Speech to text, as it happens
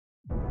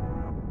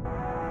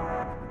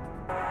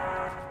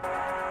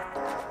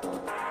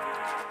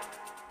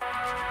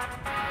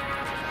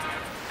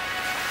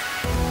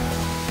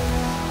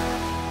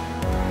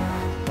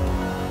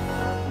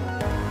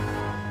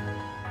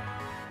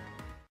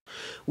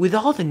With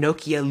all the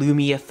Nokia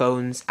Lumia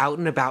phones out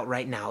and about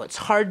right now, it's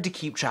hard to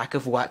keep track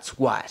of what's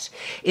what.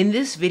 In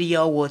this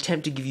video, we'll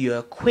attempt to give you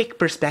a quick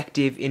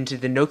perspective into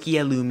the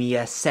Nokia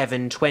Lumia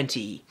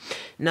 720.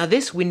 Now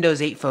this Windows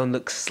 8 phone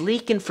looks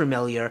sleek and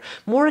familiar,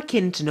 more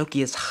akin to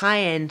Nokia's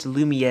high-end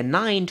Lumia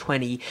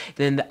 920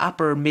 than the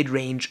upper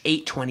mid-range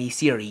 820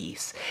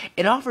 series.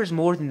 It offers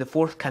more than the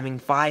forthcoming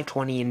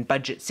 520 and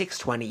budget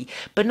 620,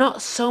 but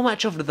not so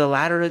much over the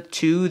latter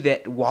two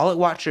that wallet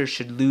watchers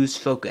should lose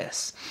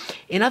focus.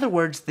 In other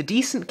words, the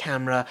decent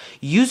camera,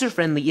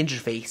 user-friendly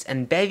interface,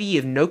 and bevy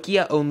of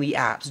Nokia-only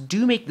apps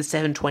do make the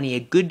 720 a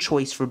good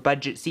choice for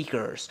budget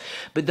seekers,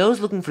 but those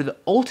looking for the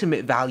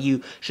ultimate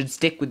value should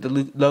stick with the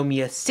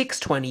Lumia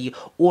 620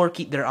 or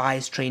keep their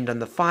eyes trained on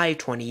the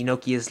 520,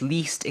 Nokia's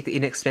least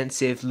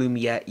inexpensive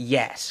Lumia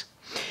yet.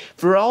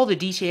 For all the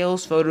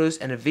details, photos,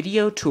 and a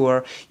video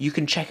tour, you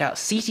can check out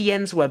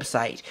CTN's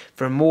website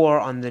for more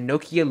on the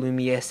Nokia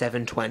Lumia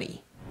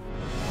 720.